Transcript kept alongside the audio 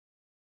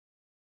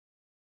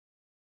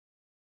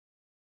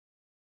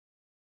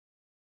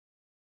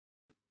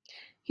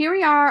Here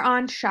we are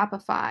on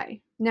Shopify.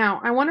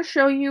 Now, I want to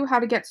show you how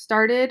to get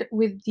started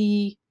with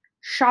the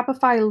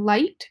Shopify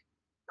Lite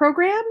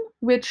program,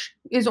 which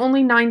is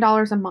only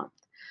 $9 a month.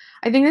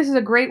 I think this is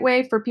a great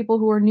way for people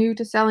who are new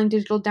to selling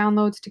digital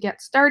downloads to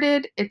get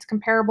started. It's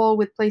comparable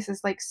with places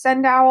like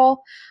SendOwl,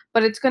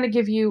 but it's going to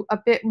give you a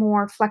bit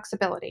more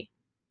flexibility.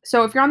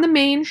 So if you're on the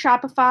main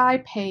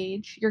Shopify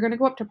page, you're going to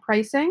go up to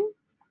pricing,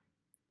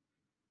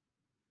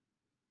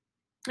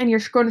 and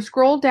you're going to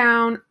scroll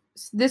down.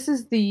 This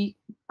is the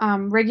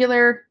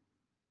regular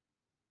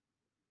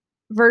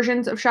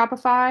versions of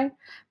Shopify,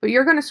 but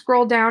you're going to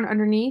scroll down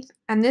underneath,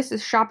 and this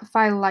is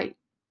Shopify Lite.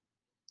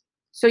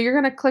 So you're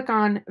going to click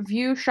on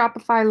View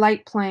Shopify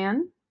Lite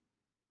Plan,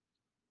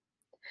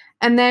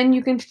 and then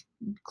you can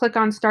click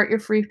on Start Your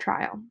Free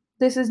Trial.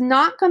 This is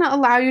not going to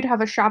allow you to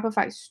have a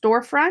Shopify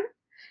storefront,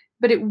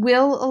 but it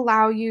will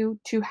allow you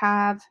to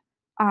have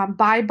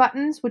buy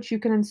buttons, which you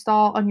can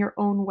install on your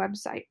own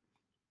website.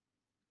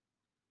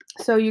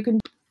 So you can,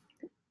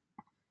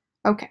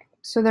 okay,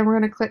 so then we're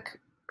going to click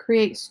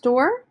Create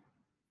Store.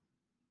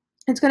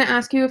 It's going to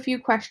ask you a few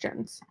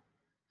questions.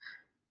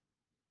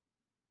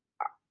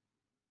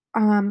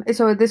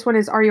 So this one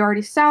is, are you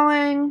already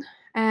selling?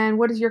 And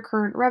what is your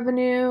current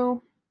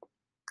revenue?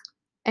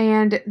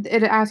 And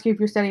it asks you if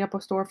you're setting up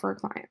a store for a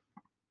client.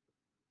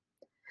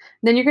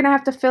 Then you're going to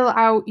have to fill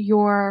out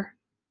your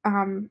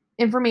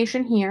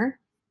information here.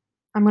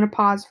 I'm going to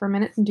pause for a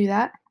minute and do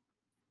that.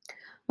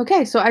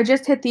 Okay, so I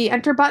just hit the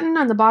enter button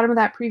on the bottom of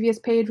that previous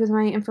page with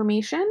my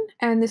information,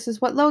 and this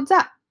is what loads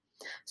up.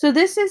 So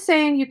this is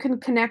saying you can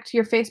connect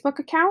your Facebook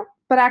account,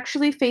 but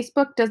actually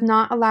Facebook does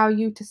not allow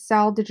you to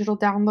sell digital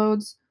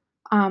downloads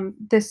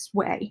this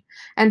way.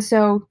 And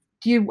so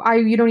you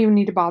don't even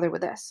need to bother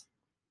with this.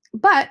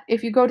 But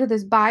if you go to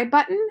this buy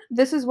button,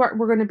 this is what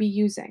we're going to be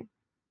using.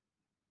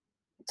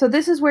 So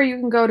this is where you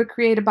can go to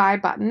create a buy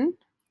button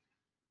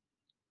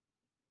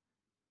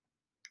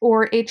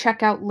or a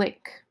checkout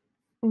link.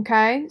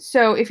 Okay,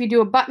 so if you do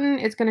a button,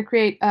 it's going to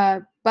create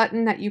a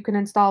button that you can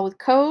install with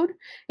code.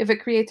 If it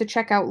creates a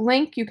checkout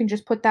link, you can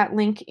just put that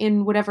link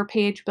in whatever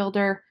page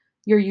builder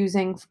you're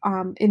using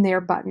in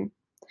their button.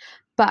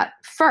 But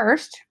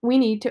first, we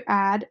need to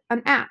add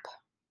an app.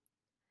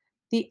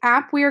 The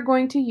app we are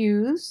going to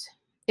use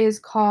is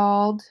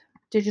called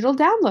Digital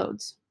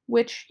Downloads,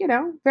 which,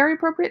 very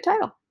appropriate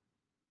title.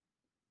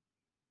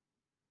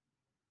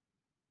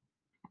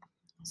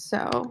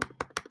 So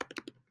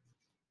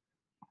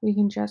we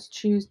can just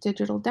choose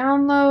Digital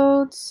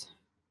Downloads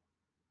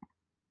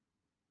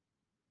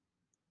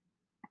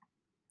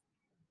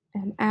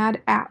and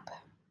add app.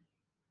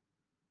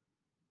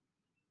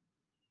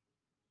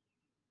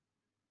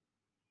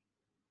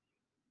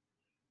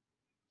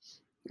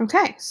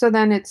 Okay, so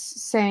then it's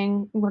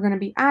saying we're going to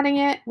be adding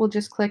it. We'll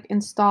just click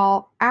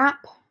Install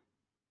App.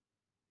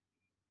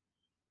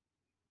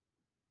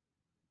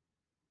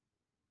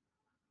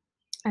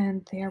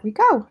 And there we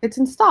go. It's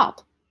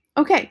installed.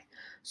 Okay,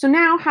 so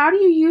now how do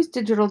you use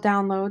digital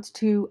downloads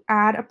to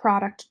add a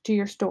product to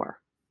your store?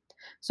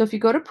 So if you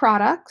go to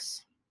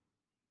Products,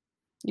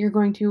 you're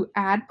going to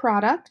add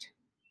product.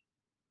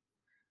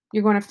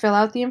 You're going to fill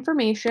out the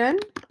information.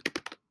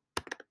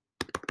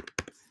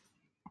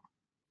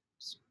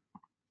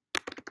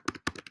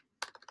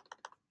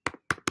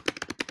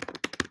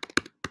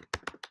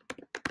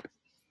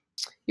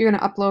 You're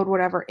going to upload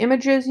whatever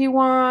images you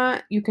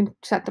want. You can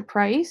set the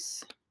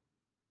price.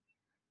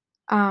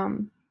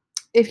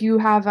 If you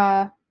have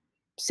a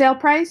sale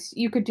price,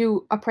 you could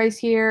do a price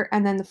here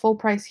and then the full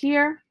price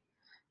here.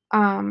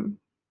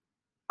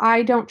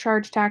 I don't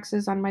charge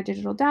taxes on my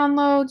digital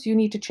downloads. You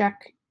need to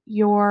check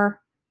your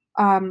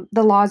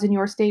the laws in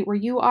your state where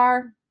you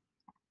are.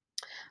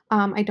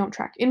 I don't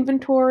track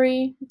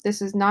inventory.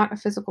 This is not a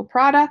physical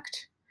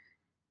product.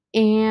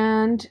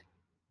 And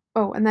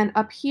then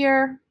up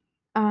here,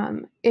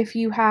 if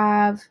you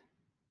have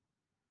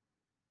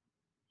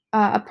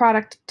a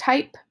product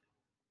type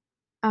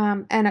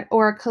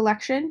or a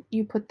collection,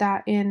 you put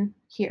that in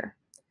here.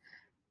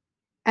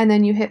 And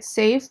then you hit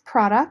Save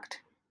Product.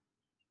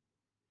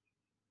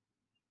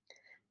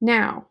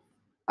 Now,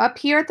 up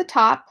here at the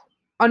top,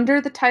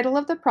 under the title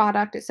of the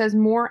product, it says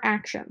More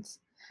Actions.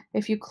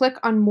 If you click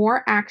on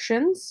More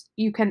Actions,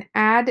 you can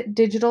add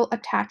digital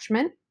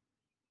attachment.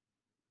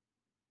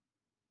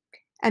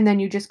 And then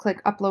you just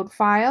click Upload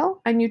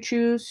File, and you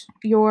choose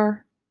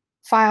your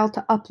file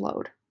to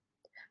upload.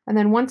 And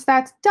then once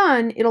that's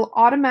done, it'll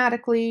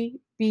automatically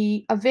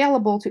be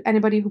available to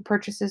anybody who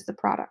purchases the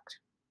product.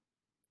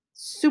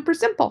 Super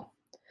simple.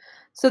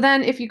 So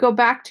then if you go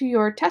back to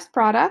your test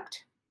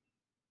product,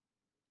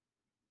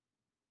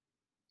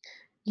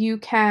 you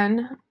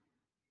can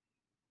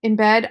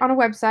embed on a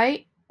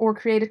website or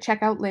create a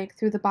checkout link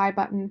through the Buy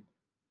Button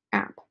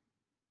app.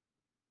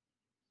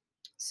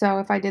 So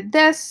if I did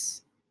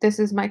this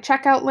is my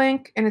checkout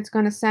link, and it's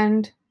going to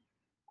send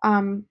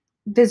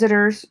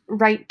visitors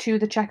right to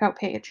the checkout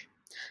page.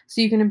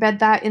 So you can embed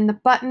that in the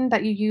button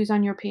that you use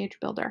on your page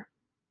builder.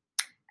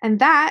 And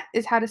that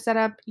is how to set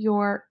up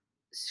your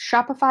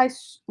Shopify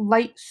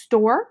Lite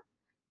store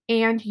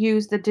and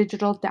use the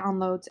Digital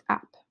Downloads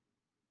app.